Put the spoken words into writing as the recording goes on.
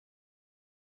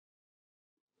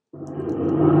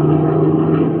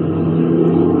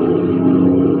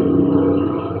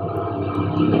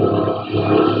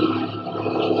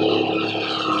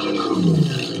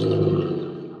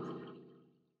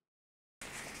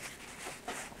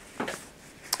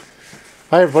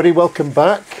Hi everybody, welcome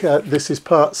back. This is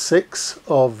part 6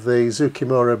 of the Zoukei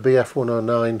Mura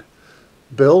Bf109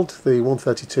 build, the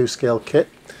 132 scale kit.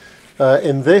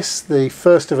 In this, the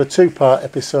first of a two-part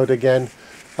episode again,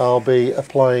 I'll be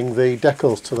applying the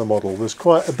decals to the model. There's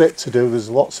quite a bit to do, there's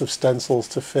lots of stencils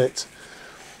to fit,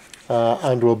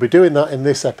 and we'll be doing that in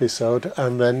this episode,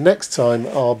 and then next time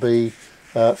I'll be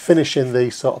finishing the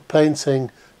sort of painting,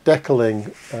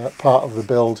 decaling part of the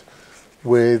build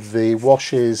with the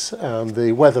washes and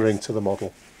the weathering to the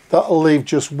model. That'll leave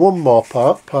just one more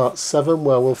part, part 7,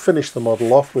 where we'll finish the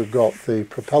model off. We've got the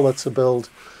propeller to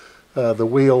build, the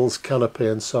wheels, canopy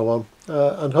and so on,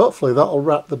 and hopefully that'll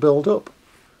wrap the build up.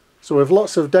 So we've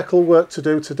lots of decal work to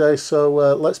do today, so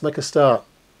let's make a start.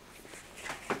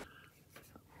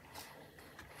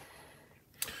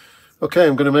 Okay,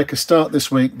 I'm going to make a start this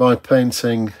week by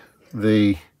painting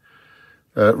the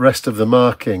rest of the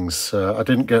markings. I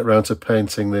didn't get around to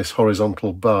painting this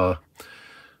horizontal bar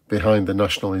behind the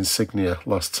national insignia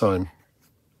last time.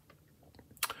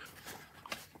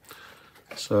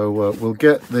 So we'll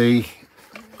get the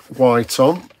white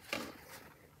on.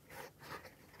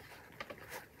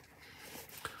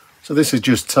 So this is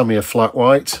just Tamiya flat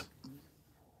white.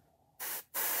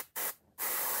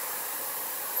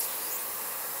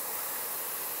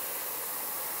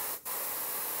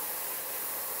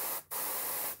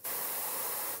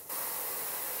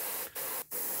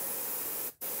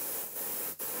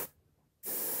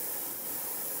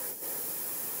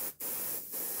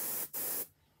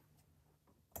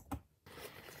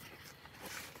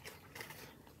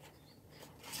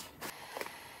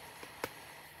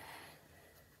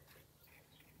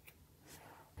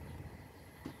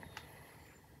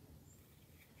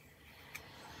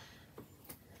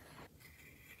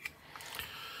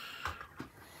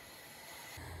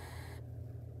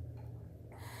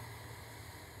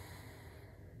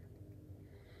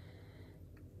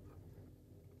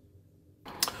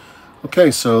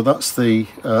 Okay, so that's the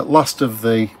last of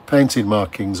the painted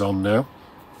markings on now.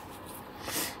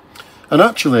 And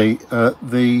actually,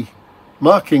 the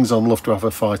markings on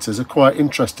Luftwaffe fighters are quite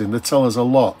interesting. They tell us a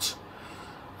lot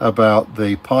about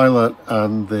the pilot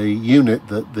and the unit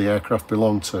that the aircraft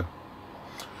belong to.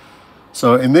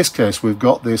 So in this case, we've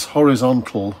got this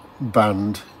horizontal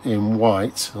band in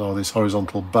white, or this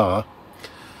horizontal bar.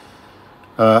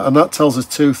 And that tells us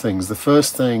two things. The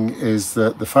first thing is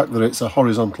that the fact that it's a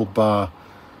horizontal bar,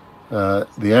 the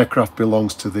aircraft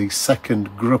belongs to the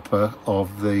second Gruppe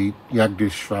of the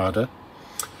Jagdgeschwader,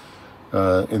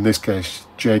 in this case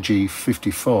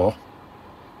JG54.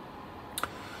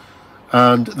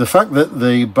 And the fact that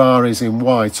the bar is in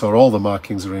white, or all the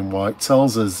markings are in white,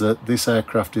 tells us that this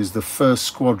aircraft is the first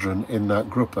squadron in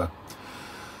that Gruppe.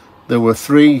 There were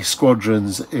 3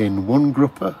 squadrons in one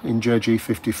Gruppe in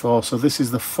JG54, so this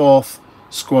is the 4th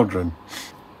squadron.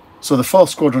 So the 4th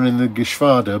squadron in the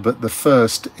Geschwader, but the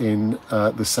first in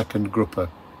the second Gruppe.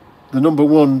 The number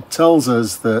 1 tells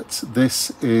us that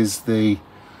this is the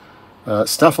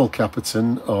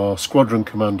Staffelkapitän, or squadron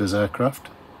commander's aircraft.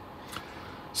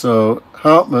 So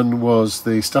Hartmann was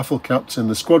the Staffelkapitän,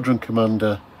 the squadron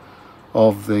commander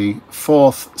of the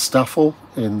 4th Staffel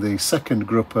in the second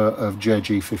Gruppe of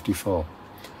JG54.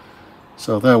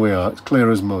 So there we are, it's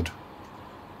clear as mud.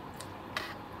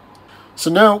 So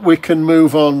now we can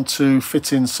move on to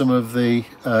fit in some of the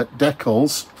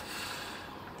decals,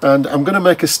 and I'm going to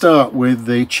make a start with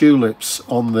the tulips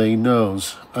on the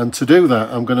nose, and to do that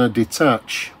I'm going to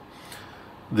detach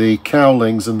the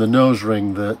cowlings and the nose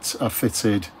ring that I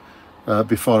fitted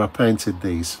before I painted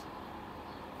these.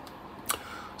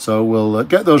 So we'll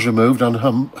get those removed, and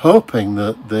I'm hoping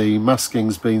that the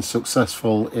masking's been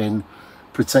successful in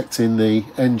protecting the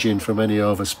engine from any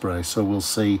overspray, so we'll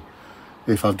see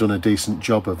if I've done a decent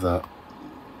job of that.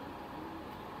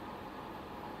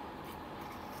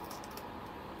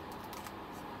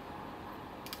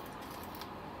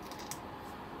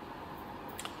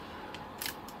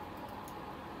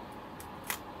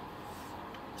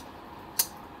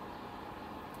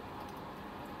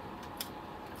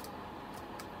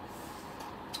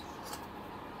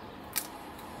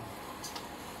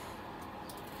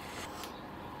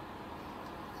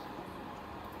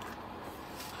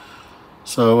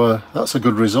 So that's a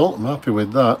good result, I'm happy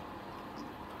with that.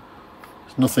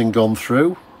 There's nothing gone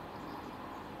through.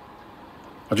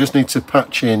 I just need to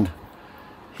patch in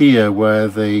here where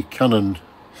the cannon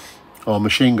or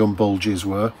machine gun bulges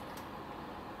were.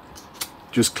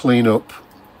 Just clean up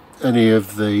any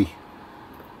of the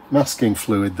masking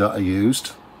fluid that I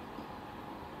used,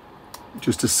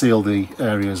 just to seal the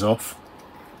areas off.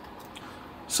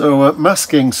 So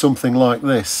masking something like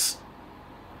this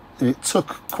it took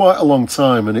quite a long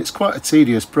time, and it's quite a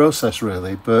tedious process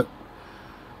really, but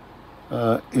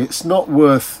it's not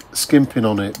worth skimping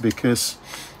on it, because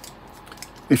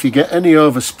if you get any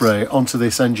overspray onto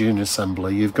this engine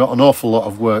assembly, you've got an awful lot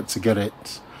of work to get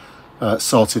it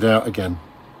sorted out again.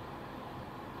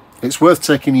 It's worth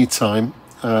taking your time,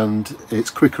 and it's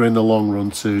quicker in the long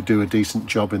run to do a decent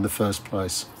job in the first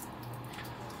place.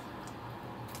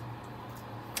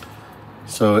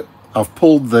 So I've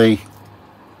pulled the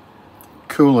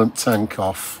coolant tank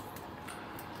off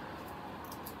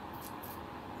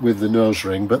with the nose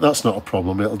ring, but that's not a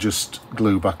problem, it'll just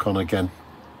glue back on again.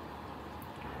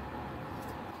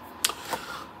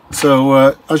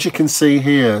 So as you can see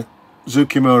here,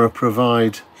 Zoukei Mura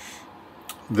provide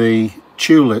the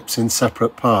tulips in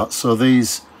separate parts. So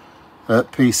these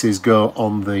pieces go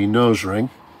on the nose ring,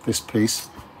 this piece,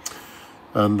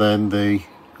 and then the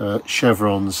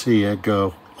chevrons here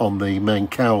go on the main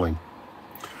cowling.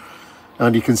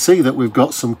 And you can see that we've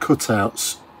got some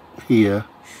cutouts here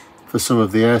for some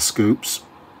of the air scoops,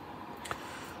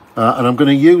 and I'm going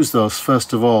to use those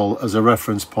first of all as a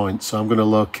reference point. So I'm going to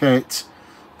locate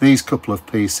these couple of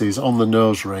pieces on the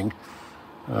nose ring,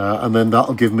 and then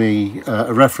that'll give me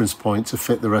a reference point to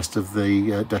fit the rest of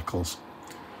the decals.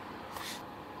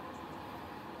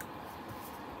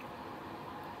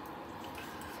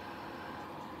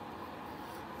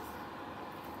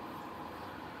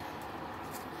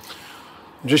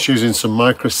 I'm just using some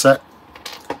microset,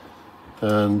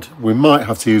 and we might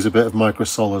have to use a bit of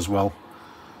microsol as well.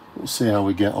 We'll see how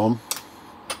we get on.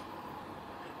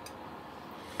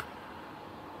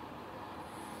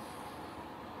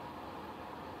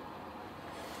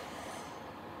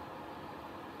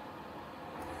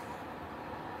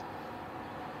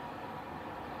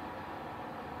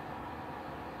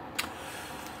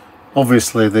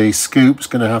 Obviously the scoop's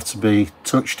going to have to be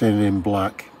touched in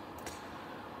black,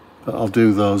 but I'll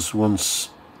do those once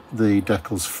the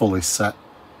decal's fully set.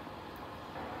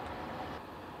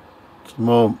 Some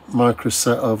more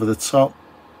microset over the top,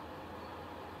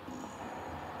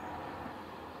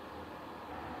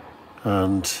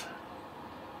 and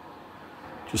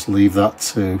just leave that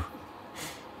to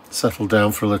settle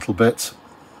down for a little bit.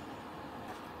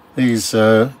 These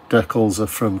decals are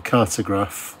from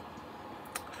Cartograph,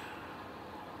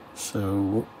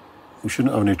 so we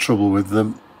shouldn't have any trouble with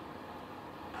them,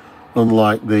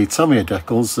 unlike the Tamiya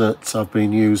decals that I've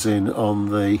been using on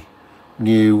the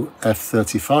new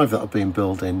F35 that I've been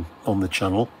building on the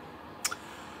channel,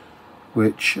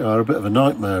 which are a bit of a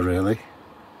nightmare really.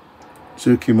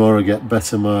 Zoukei Mura get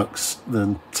better marks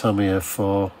than Tamiya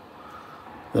for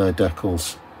their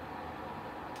decals.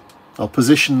 I'll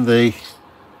position the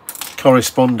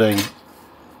corresponding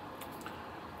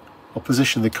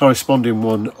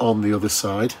one on the other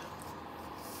side.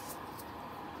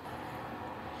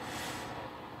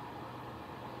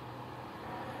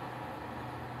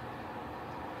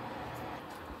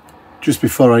 Just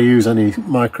before I use any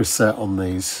microset on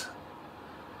these,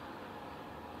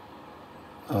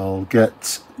 I'll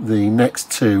get the next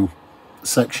two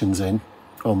sections in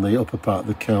on the upper part of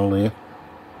the cowl here.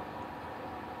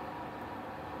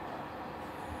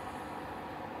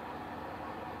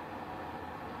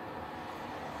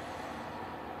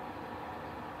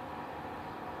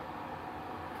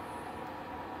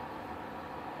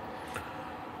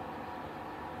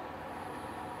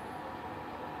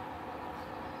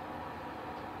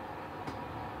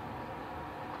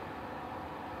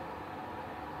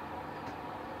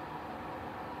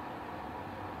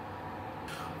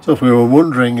 So if we were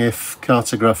wondering if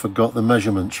Cartograph had got the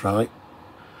measurements right,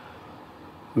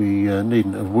 we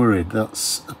needn't have worried.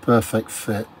 That's a perfect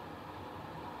fit.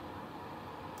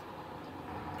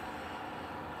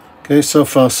 Okay, so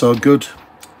far so good.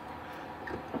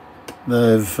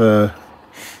 They've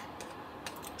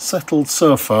settled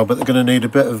so far, but they're going to need a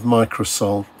bit of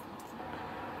microsol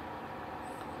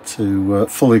to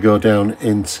fully go down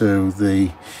into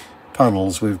the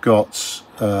panels. We've got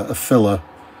a filler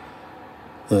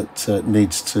that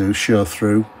needs to show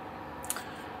through,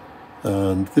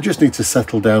 and they just need to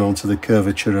settle down onto the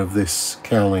curvature of this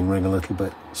cowling ring a little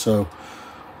bit. So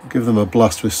I'll give them a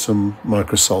blast with some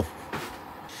microsol.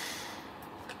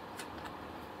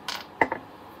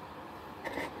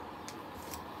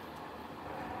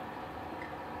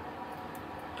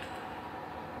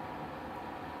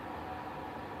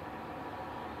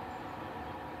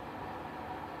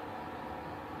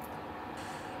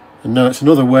 And now it's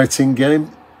another waiting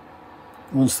game.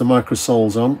 Once the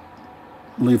microsol's on,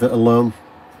 leave it alone.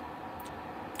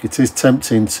 It is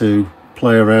tempting to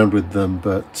play around with them,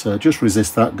 but just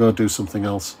resist that, go do something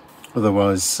else.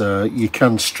 Otherwise you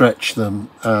can stretch them,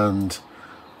 and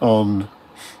on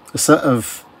A set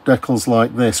of decals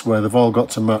like this, where they've all got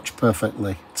to match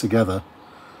perfectly together,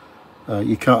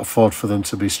 you can't afford for them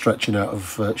to be stretching out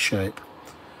of shape.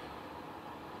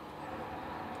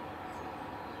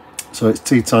 So it's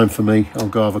tea time for me. I'll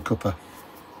go have a cuppa.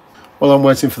 While I'm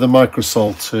waiting for the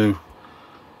microsole to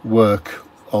work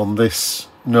on this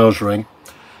nose ring,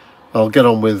 I'll get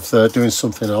on with doing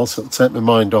something else. It'll take my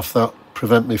mind off that,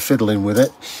 prevent me fiddling with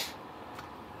it.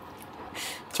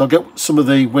 So I'll get some of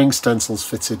the wing stencils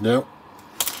fitted now.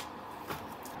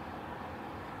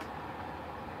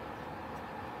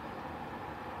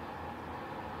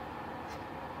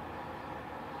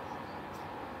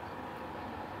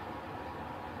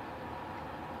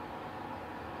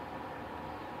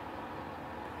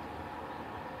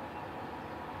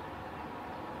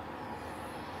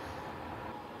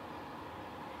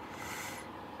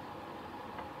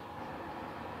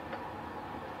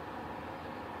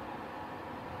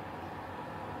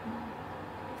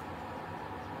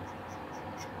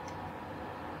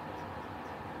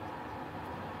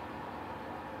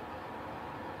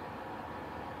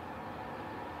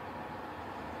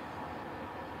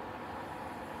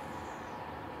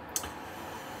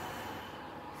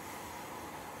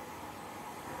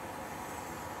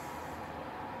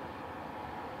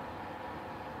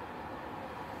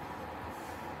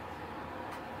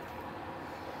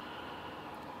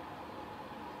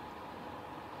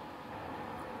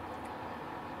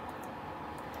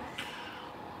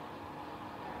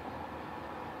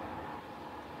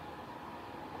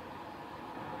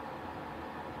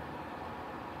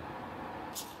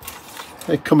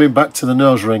 Okay, coming back to the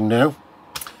nose ring now.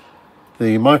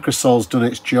 The microsole's done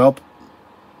its job.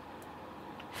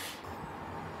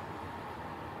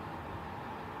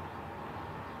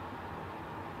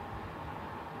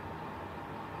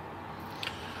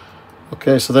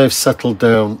 Okay, so they've settled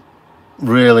down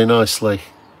really nicely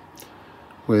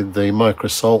with the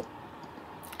microsole.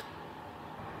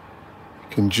 You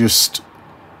can just,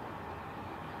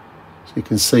 so you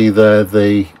can see there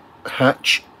the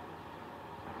hatch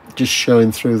just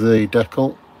showing through the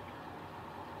decal.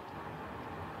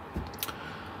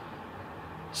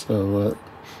 So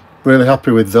really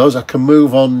happy with those. I can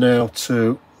move on now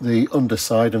to the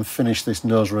underside and finish this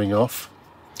nose ring off.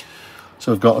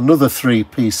 So I've got another 3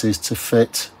 pieces to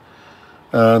fit,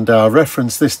 and our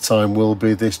reference this time will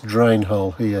be this drain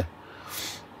hole here,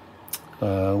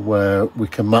 where we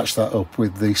can match that up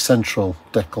with the central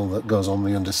decal that goes on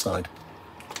the underside.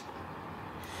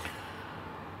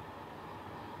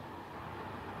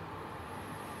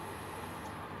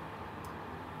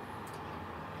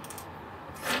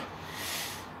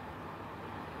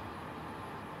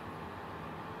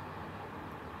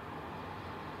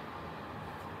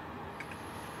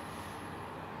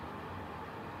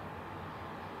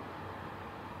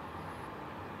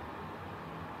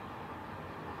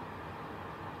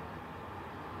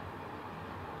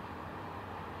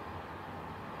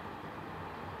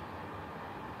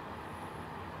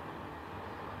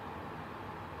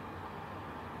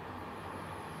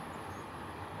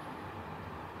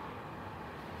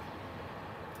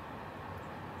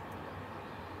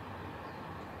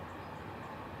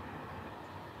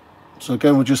 So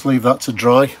again, we'll just leave that to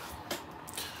dry.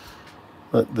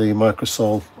 Let the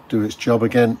microsole do its job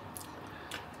again.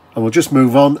 And we'll just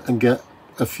move on and get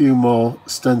a few more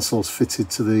stencils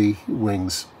fitted to the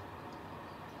wings.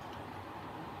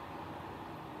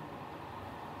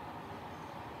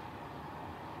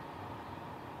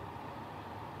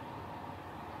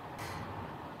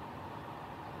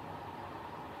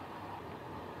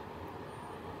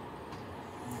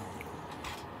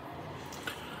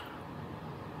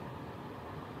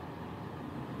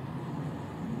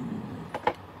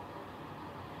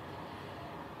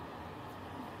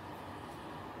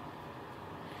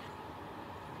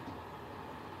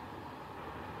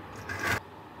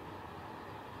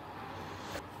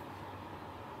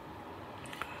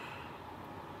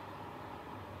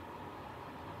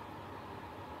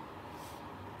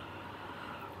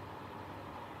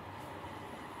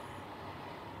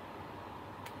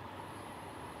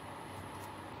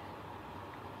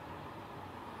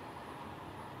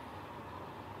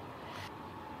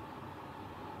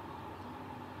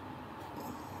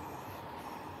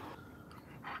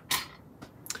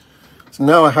 So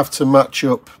now I have to match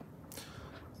up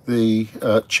the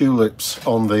tulips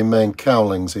on the main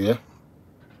cowlings here.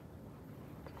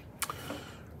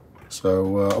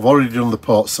 So I've already done the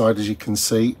port side, as you can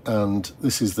see, and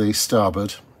this is the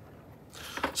starboard.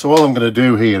 So all I'm going to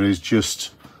do here is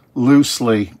just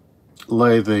loosely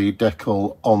lay the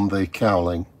decal on the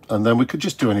cowling, and then we could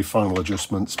just do any final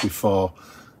adjustments before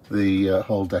the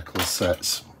whole decal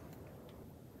sets.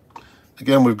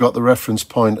 Again, we've got the reference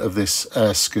point of this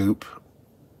air scoop.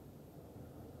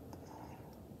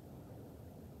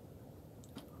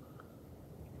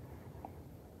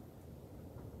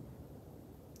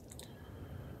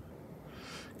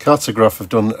 Cartograph have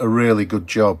done a really good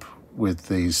job with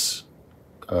these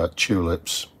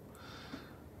tulips.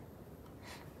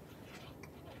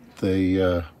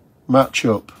 They match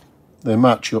up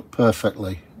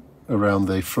perfectly around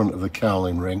the front of the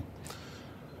cowling ring,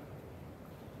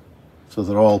 so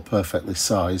they're all perfectly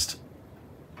sized.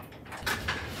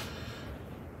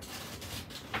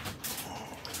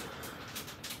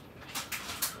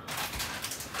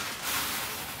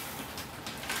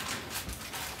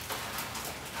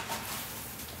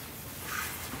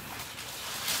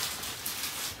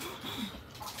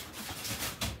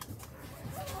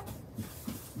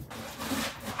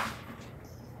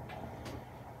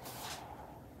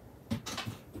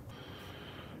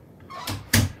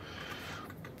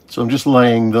 So I'm just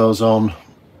laying those on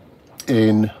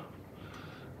in,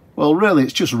 well, really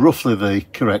it's just roughly the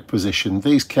correct position.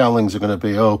 These cowlings are going to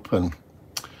be open,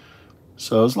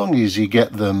 so as long as you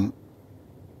get them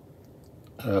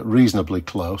reasonably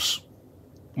close,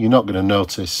 you're not going to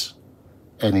notice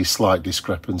any slight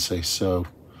discrepancy, so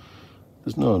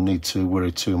there's no need to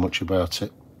worry too much about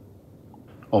it.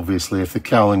 Obviously, if the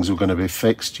cowlings were going to be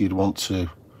fixed, you'd want to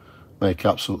make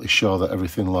absolutely sure that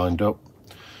everything lined up.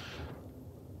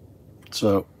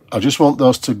 So I just want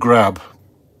those to grab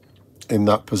in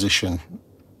that position.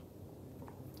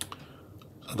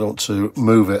 I don't want to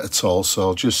move it at all, so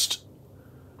I'll just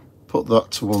put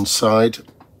that to one side,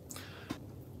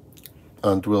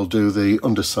 and we'll do the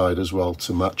underside as well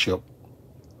to match up.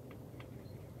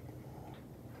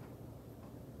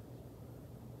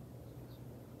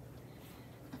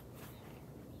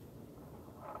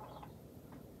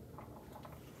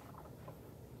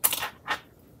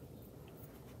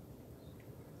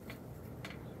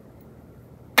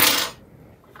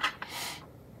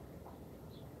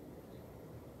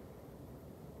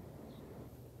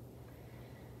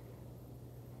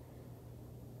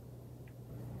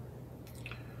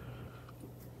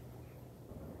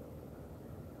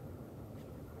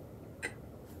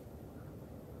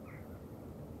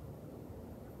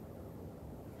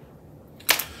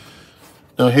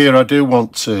 Now here I do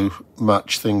want to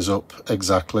match things up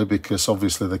exactly, because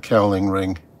obviously the cowling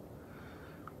ring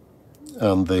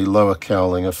and the lower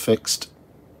cowling are fixed.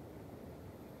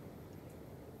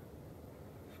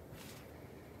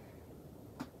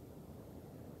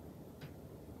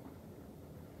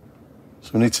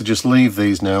 So we need to just leave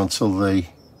these now until the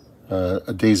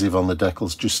adhesive on the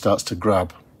decals just starts to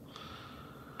grab.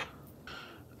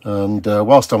 And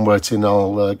whilst I'm waiting,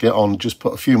 I'll get on, just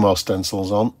put a few more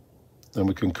stencils on, then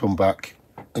we can come back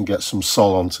and get some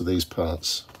sol onto these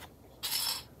parts.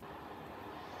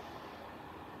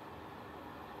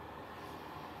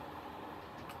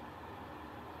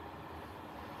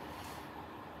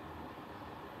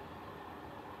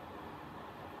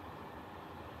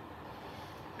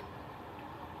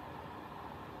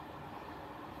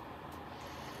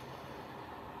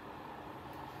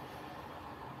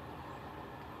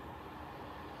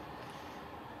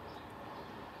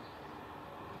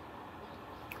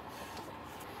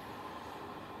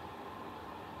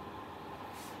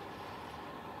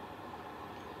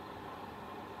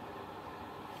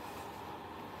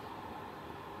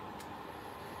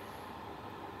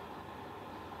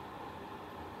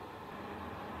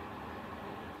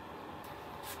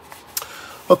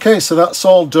 Okay, so that's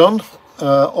all done.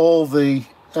 All the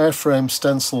airframe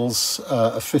stencils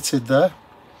are fitted there.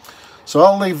 So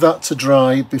I'll leave that to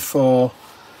dry before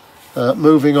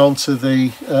moving on to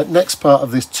the next part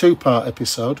of this two-part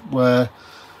episode, where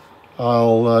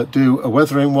I'll do a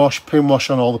weathering wash, pin wash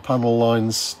on all the panel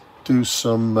lines, do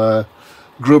some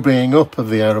grubbing up of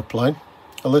the aeroplane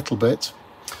a little bit.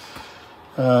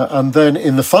 And then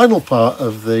in the final part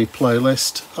of the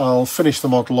playlist, I'll finish the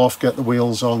model off, get the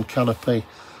wheels on, canopy,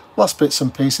 last bits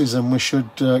and pieces, and we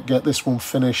should get this one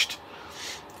finished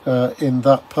in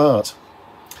that part.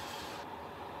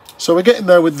 So we're getting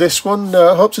there with this one.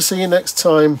 Hope to see you next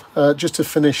time, just to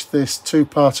finish this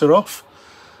two-parter off.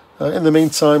 In the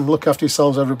meantime, look after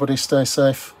yourselves, everybody, stay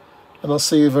safe, and I'll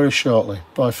see you very shortly.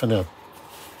 Bye for now.